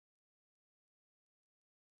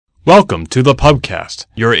Welcome to the Pubcast,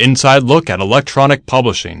 your inside look at electronic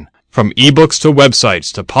publishing, from ebooks to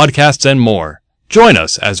websites to podcasts and more. Join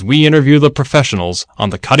us as we interview the professionals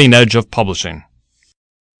on the cutting edge of publishing.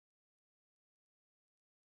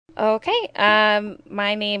 Okay,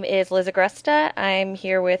 my name is Liz Agresta. I'm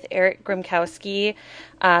here with Eric Grzymkowski,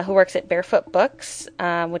 who works at Barefoot Books,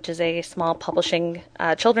 which is a small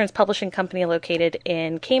children's publishing company located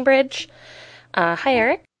in Cambridge. Hi,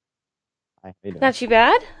 Eric. Hi, how you doing? Not too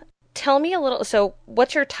bad. Tell me a little. So,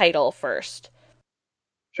 what's your title first?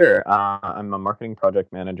 Sure. I'm a marketing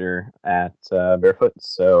project manager at Barefoot.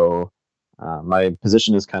 My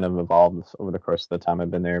position has kind of evolved over the course of the time I've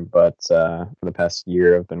been there. But for the past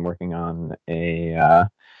year, I've been working on a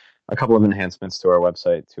couple of enhancements to our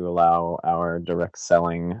website to allow our direct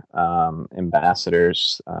selling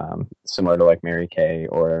ambassadors, similar to like Mary Kay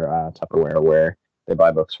or Tupperware, where they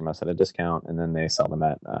buy books from us at a discount and then they sell them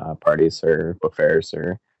at parties or book fairs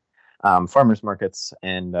or farmers markets,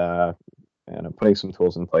 and putting some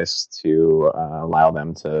tools in place to allow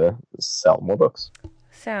them to sell more books.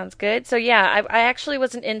 Sounds good. So, yeah, I actually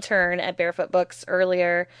was an intern at Barefoot Books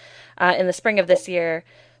earlier in the spring of this year.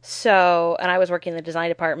 So, and I was working in the design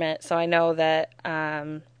department. So I know that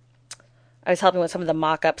I was helping with some of the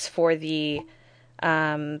mock-ups for the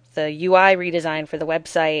UI redesign for the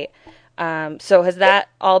website. So has that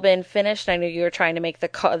all been finished? I know you were trying to make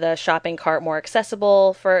the shopping cart more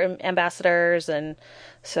accessible for ambassadors, and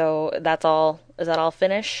so that's all. Is that all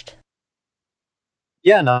finished?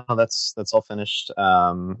 Yeah, no, that's all finished.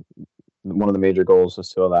 One of the major goals was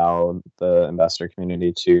to allow the ambassador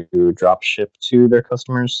community to drop ship to their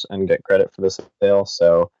customers and get credit for the sale.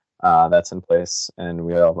 So that's in place, and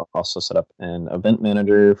we have also set up an event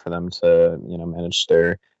manager for them to manage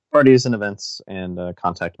their parties and events, and a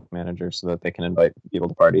contact manager so that they can invite people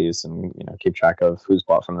to parties and keep track of who's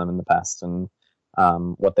bought from them in the past and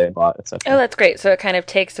what they bought, Oh, etc. that's great. So it kind of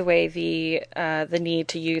takes away the need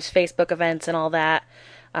to use Facebook events and all that,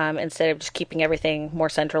 instead of just keeping everything more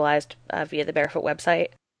centralized via the Barefoot website.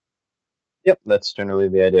 Yep, that's generally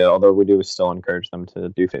the idea. Although we do still encourage them to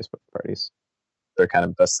do Facebook parties. They're kind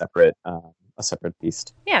of a separate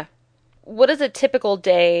beast. Yeah. What does a typical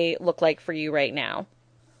day look like for you right now?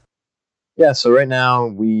 Yeah, so right now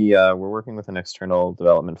we're working with an external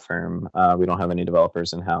development firm. We don't have any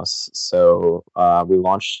developers in house, so we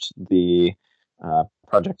launched the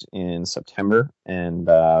project in September, and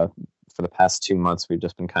for the past 2 months, we've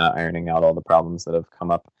just been kind of ironing out all the problems that have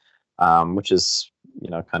come up, which is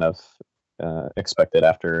kind of expected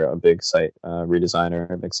after a big site redesign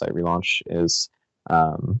or a big site relaunch. Is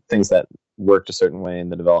things that worked a certain way in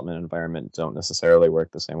the development environment don't necessarily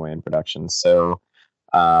work the same way in production. So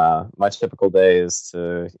my typical day is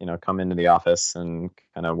to come into the office and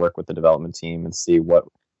kind of work with the development team and see what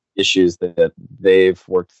issues that they've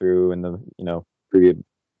worked through in the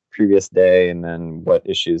previous day, and then what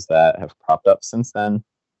issues that have cropped up since then,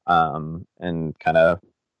 and kind of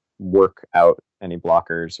work out any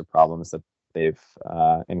blockers or problems that they've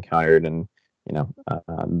encountered. And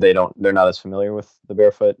they're not as familiar with the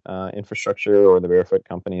Barefoot infrastructure or the Barefoot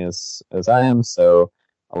company as I am, so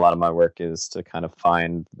a lot of my work is to kind of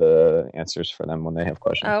find the answers for them when they have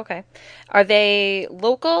questions. Oh, okay. Are they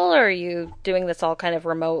local, or are you doing this all kind of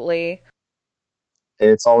remotely?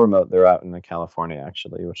 It's all remote. They're out in California,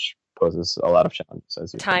 actually, which poses a lot of challenges,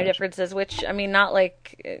 as you can Time imagine. differences, which I mean, not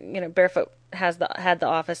like Barefoot had the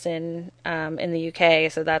office in the UK,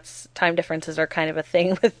 so that's time differences are kind of a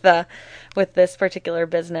thing with this particular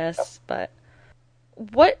business. But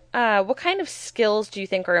what kind of skills do you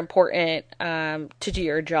think are important to do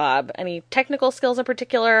your job? Any technical skills in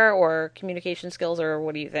particular, or communication skills, or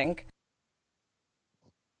what do you think?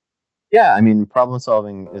 Yeah, I mean, problem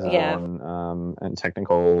solving is Yeah, one, and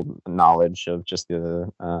technical knowledge of just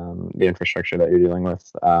the infrastructure that you're dealing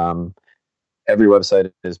with. Every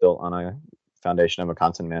website is built on a foundation of a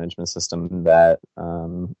content management system that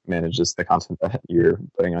manages the content that you're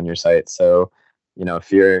putting on your site. So,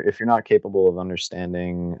 if you're not capable of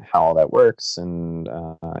understanding how all that works, and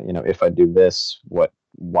if I do this,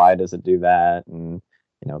 why does it do that, and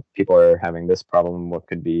people are having this problem, what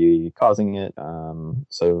could be causing it?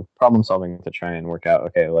 So problem solving to try and work out,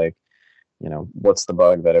 okay, like what's the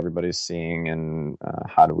bug that everybody's seeing, and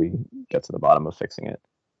how do we get to the bottom of fixing it?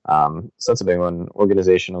 So that's a big one.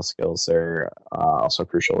 Organizational skills are also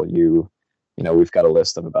crucial. We've got a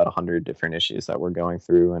list of about 100 different issues that we're going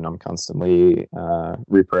through, and I'm constantly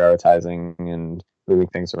reprioritizing and moving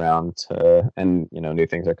things around and new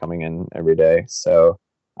things are coming in every day. So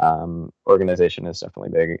organization is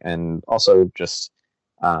definitely big, and also just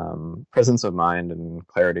presence of mind and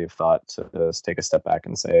clarity of thought to just take a step back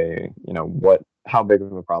and say, how big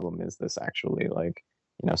of a problem is this actually? Like,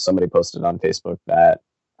 somebody posted on Facebook that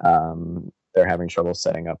they're having trouble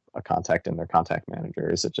setting up a contact in their contact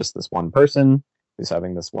manager. Is it just this one person who's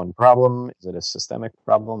having this one problem? Is it a systemic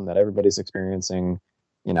problem that everybody's experiencing?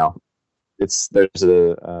 You know,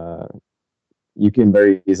 you can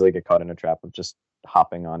very easily get caught in a trap of just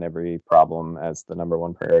hopping on every problem as the number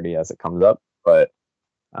one priority as it comes up, but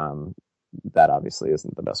um, that obviously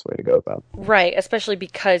isn't the best way to go about it. Right, especially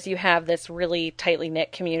because you have this really tightly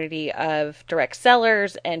knit community of direct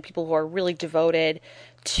sellers and people who are really devoted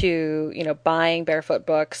to, buying Barefoot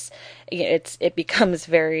books. It becomes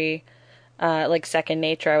very like second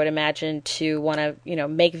nature, I would imagine, to want to,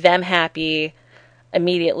 make them happy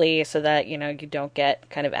immediately so that, you don't get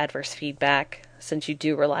kind of adverse feedback since you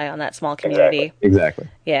do rely on that small community. Exactly.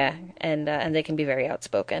 Yeah, and they can be very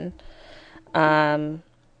outspoken. Um,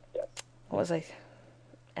 what was I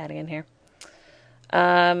adding in here?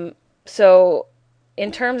 So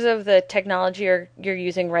in terms of the technology you're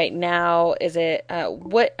using right now, is it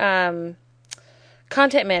what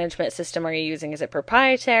content management system are you using? Is it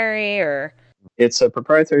proprietary or? It's a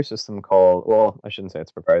proprietary system called, well, I shouldn't say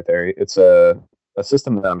it's proprietary. It's a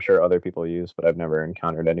system that I'm sure other people use, but I've never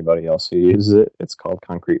encountered anybody else who uses it. It's called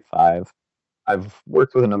Concrete 5. I've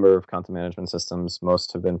worked with a number of content management systems.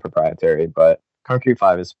 Most have been proprietary, but Concrete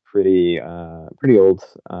 5 is pretty old.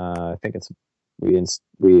 I think we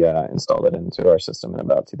installed it into our system in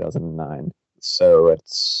about 2009. So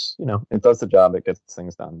it does the job. It gets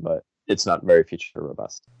things done, but it's not very feature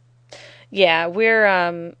robust. Yeah,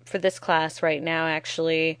 we're for this class right now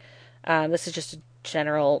actually. This is just a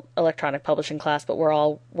general electronic publishing class, but we're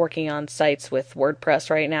all working on sites with WordPress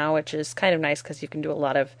right now, which is kind of nice because you can do a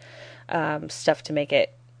lot of stuff to make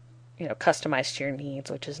it, customized to your needs,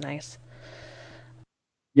 which is nice.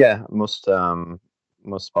 Yeah, most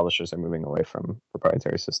publishers are moving away from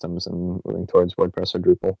proprietary systems and moving towards WordPress or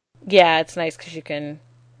Drupal. Yeah, it's nice because you can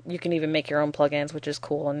even make your own plugins, which is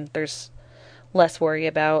cool, and there's less worry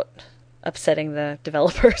about upsetting the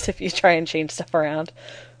developers if you try and change stuff around.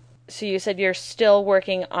 So you said you're still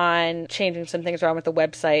working on changing some things around with the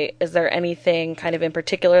website. Is there anything kind of in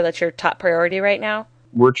particular that's your top priority right now?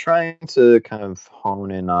 We're trying to kind of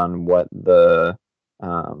hone in on um,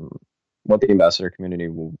 what the ambassador community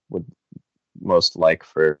would most like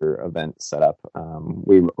for event setup.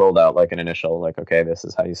 We rolled out like an initial, like, okay, this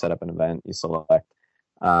is how you set up an event. You select,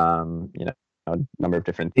 a number of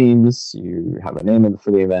different themes. You have a name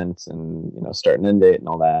for the event, and start and end date and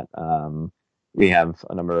all that. We have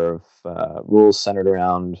a number of rules centered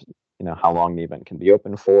around how long the event can be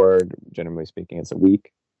open for. Generally speaking, it's a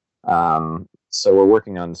week. So we're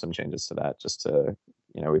working on some changes to that. Just to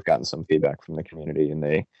we've gotten some feedback from the community, and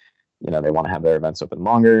they want to have their events open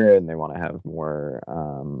longer, and they want to have more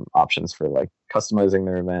options for like customizing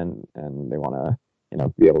their event, and they want to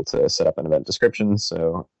be able to set up an event description.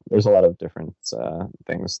 So there's a lot of different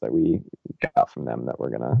things that we got from them that we're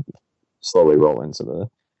gonna slowly roll into the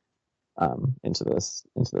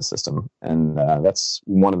system, and that's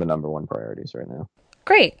one of the number one priorities right now.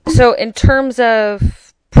 Great. So in terms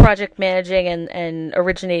of project managing and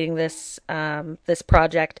originating this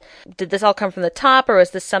project, did this all come from the top, or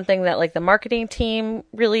was this something that like the marketing team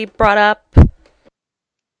really brought up?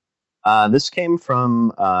 This came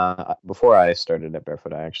from before I started at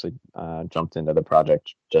Barefoot. I actually jumped into the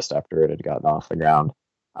project just after it had gotten off the ground.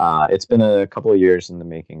 It's been a couple of years in the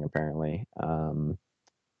making, apparently.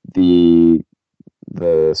 The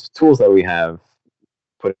the tools that we have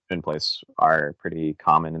put in place are pretty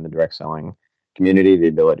common in the direct selling community. The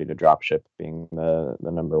ability to drop ship being the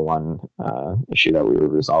number one issue that we were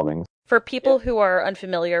resolving. For people who are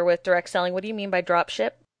unfamiliar with direct selling, what do you mean by drop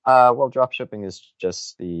ship? Well, drop shipping is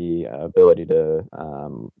just the ability to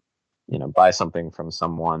buy something from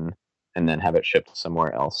someone and then have it shipped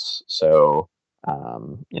somewhere else. So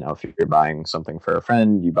if you're buying something for a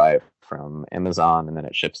friend, you buy it from Amazon and then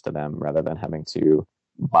it ships to them, rather than having to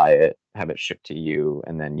buy it, have it shipped to you,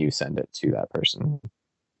 and then you send it to that person.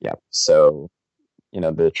 Yeah. So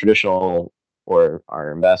the traditional, or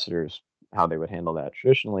our ambassadors, how they would handle that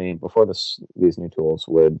traditionally before these new tools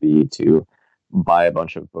would be to buy a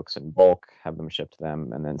bunch of books in bulk, have them shipped to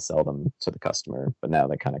them, and then sell them to the customer. But now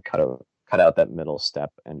they kind of cut out that middle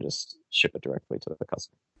step and just ship it directly to the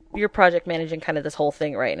customer. You're project managing kind of this whole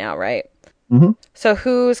thing right now, right? Mm-hmm. So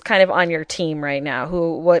who's kind of on your team right now?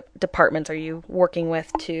 What departments are you working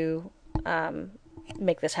with to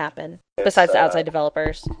make this happen, besides the outside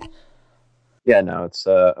developers? Yeah, no, it's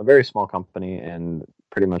a very small company, and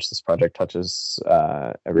pretty much this project touches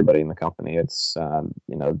everybody in the company. It's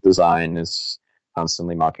design is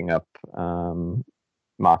constantly mocking up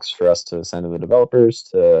mocks for us to send to the developers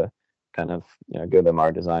to kind of give them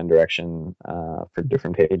our design direction for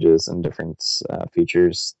different pages and different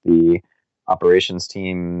features. The operations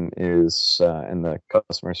team is and the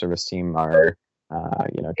customer service team are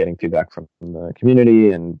getting feedback from the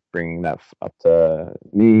community and bringing that up to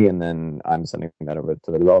me, and then I'm sending that over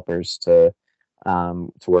to the developers to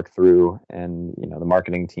work through. And the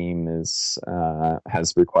marketing team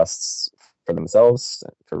has requests for themselves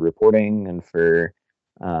for reporting and for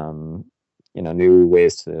new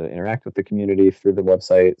ways to interact with the community through the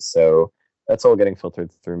website. So that's all getting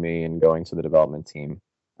filtered through me and going to the development team.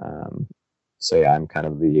 So yeah, I'm kind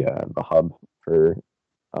of the hub for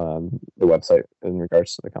the website in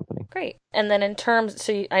regards to the company. Great. And then in terms,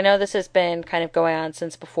 I know this has been kind of going on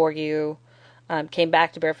since before you came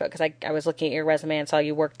back to Barefoot, because I was looking at your resume and saw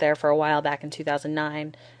you worked there for a while back in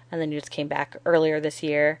 2009, and then you just came back earlier this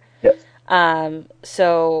year. Yes.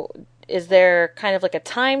 So is there kind of like a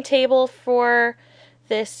timetable for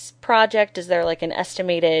this project? Is there like an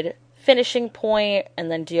estimated finishing point?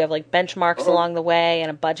 And then do you have like benchmarks along the way and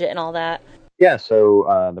a budget and all that? Yeah,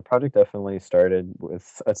 so the project definitely started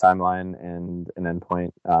with a timeline and an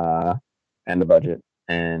endpoint and a budget,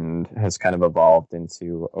 and has kind of evolved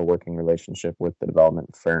into a working relationship with the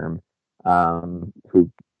development firm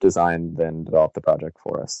who designed and developed the project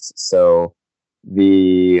for us. So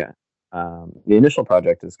the the initial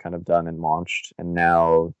project is kind of done and launched, and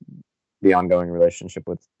now the ongoing relationship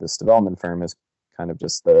with this development firm is kind of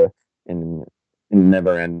just the in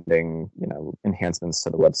never-ending, enhancements to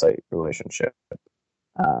the website relationship.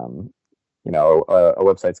 Um, a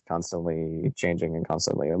website's constantly changing and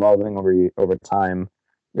constantly evolving over time.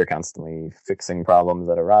 You're constantly fixing problems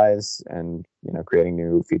that arise, and creating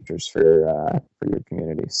new features for your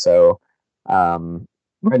community. So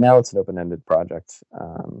right now it's an open-ended project,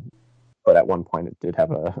 but at one point it did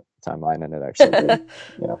have a timeline, and it actually did,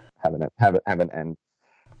 have an end.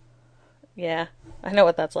 Yeah, I know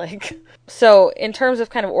what that's like. So, in terms of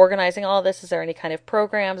kind of organizing all of this, is there any kind of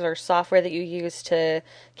programs or software that you use to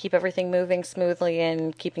keep everything moving smoothly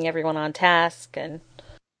and keeping everyone on task? And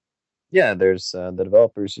Yeah, there's the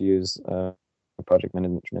developers use a project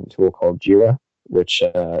management tool called Jira, which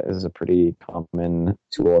is a pretty common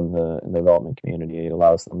tool in the development community. It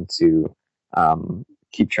allows them to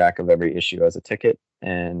keep track of every issue as a ticket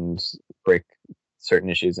and break certain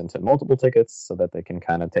issues into multiple tickets so that they can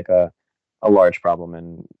kind of take a large problem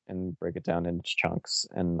and break it down into chunks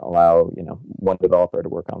and allow one developer to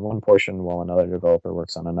work on one portion while another developer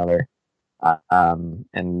works on another.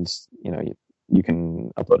 And you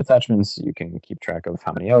can upload attachments, you can keep track of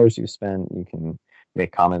how many hours you spent, you can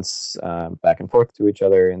make comments back and forth to each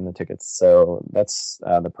other in the tickets. So that's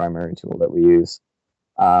the primary tool that we use.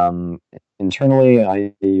 Um, Internally,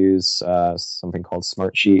 I use something called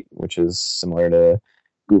Smartsheet, which is similar to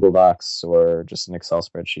Google Docs or just an Excel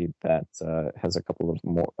spreadsheet that has a couple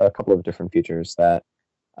of different features that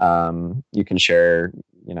you can share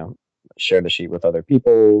the sheet with other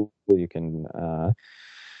people. You can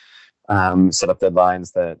set up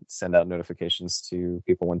deadlines that send out notifications to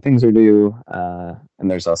people when things are due. And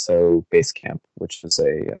there's also Basecamp, which is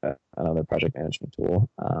another project management tool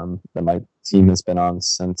that my team has been on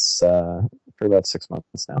since for about 6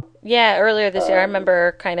 months now. yeah, earlier this year, I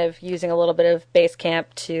remember kind of using a little bit of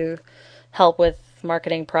Basecamp to help with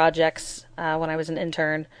marketing projects when I was an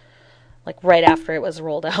intern, like right after it was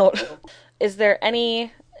rolled out. Is there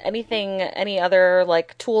any other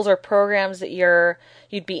like tools or programs that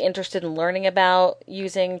you'd be interested in learning about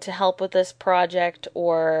using to help with this project,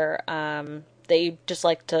 or that you'd just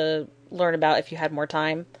like to learn about if you had more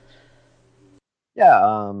time? Yeah,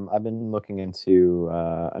 I've been looking into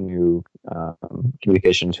a new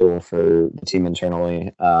communication tool for the team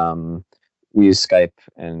internally. We use Skype,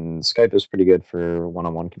 and Skype is pretty good for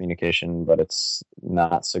one-on-one communication, but it's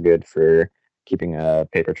not so good for keeping a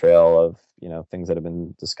paper trail of things that have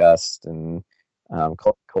been discussed and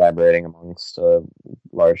collaborating amongst a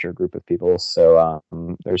larger group of people. So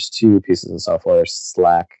there's two pieces of software: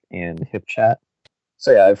 Slack and HipChat.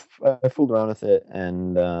 So yeah, I've fooled around with it,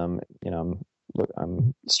 and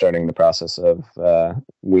I'm starting the process of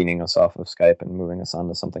weaning us off of Skype and moving us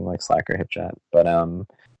onto something like Slack or HipChat. But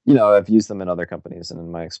I've used them in other companies, and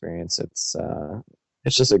in my experience, it's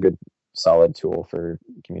just a good, solid tool for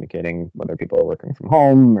communicating, whether people are working from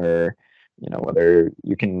home or whether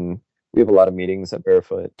you can. We have a lot of meetings at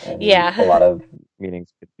Barefoot, and a Yeah. lot of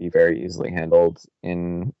meetings could be very easily handled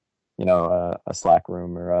in a Slack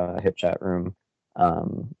room or a HipChat room.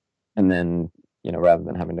 And then rather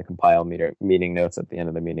than having to compile meeting notes at the end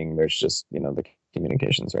of the meeting, there's just, the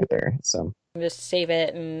communications right there. So Just save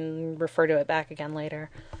it and refer to it back again later.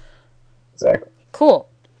 exactly. Cool.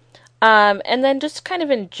 And then just kind of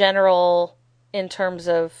in general, in terms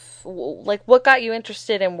of like what got you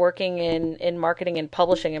interested in working in marketing and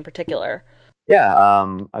publishing in particular? Yeah,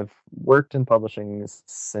 I've worked in publishing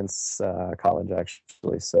since college,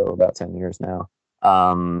 actually, so about 10 years now.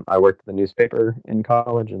 I worked at the newspaper in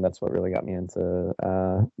college, and that's what really got me into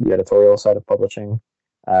the editorial side of publishing.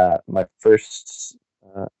 My first,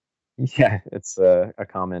 yeah, it's a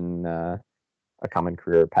common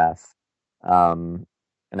career path. Um,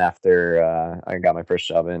 and after I got my first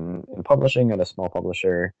job in publishing at a small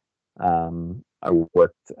publisher, I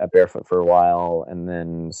worked at Barefoot for a while, and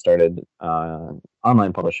then started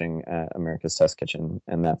online publishing at America's Test Kitchen,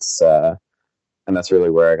 and that's really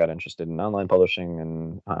where I got interested in online publishing,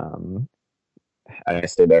 and I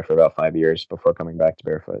stayed there for about 5 years before coming back to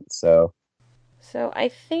Barefoot. So I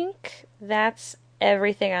think that's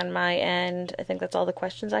everything on my end. I think that's all the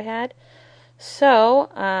questions I had. So,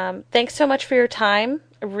 thanks so much for your time.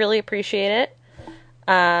 I really appreciate it.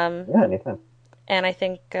 Yeah, anytime. And I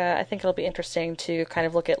think it'll be interesting to kind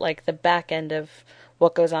of look at like the back end of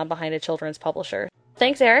what goes on behind a children's publisher.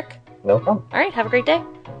 Thanks, Eric. No problem. All right, have a great day.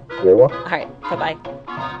 You're welcome. All right, bye-bye.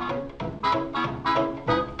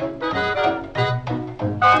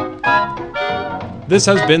 This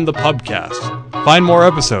has been the Pubcast. Find more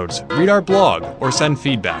episodes, read our blog, or send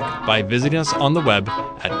feedback by visiting us on the web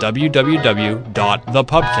at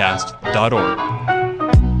www.thepubcast.org.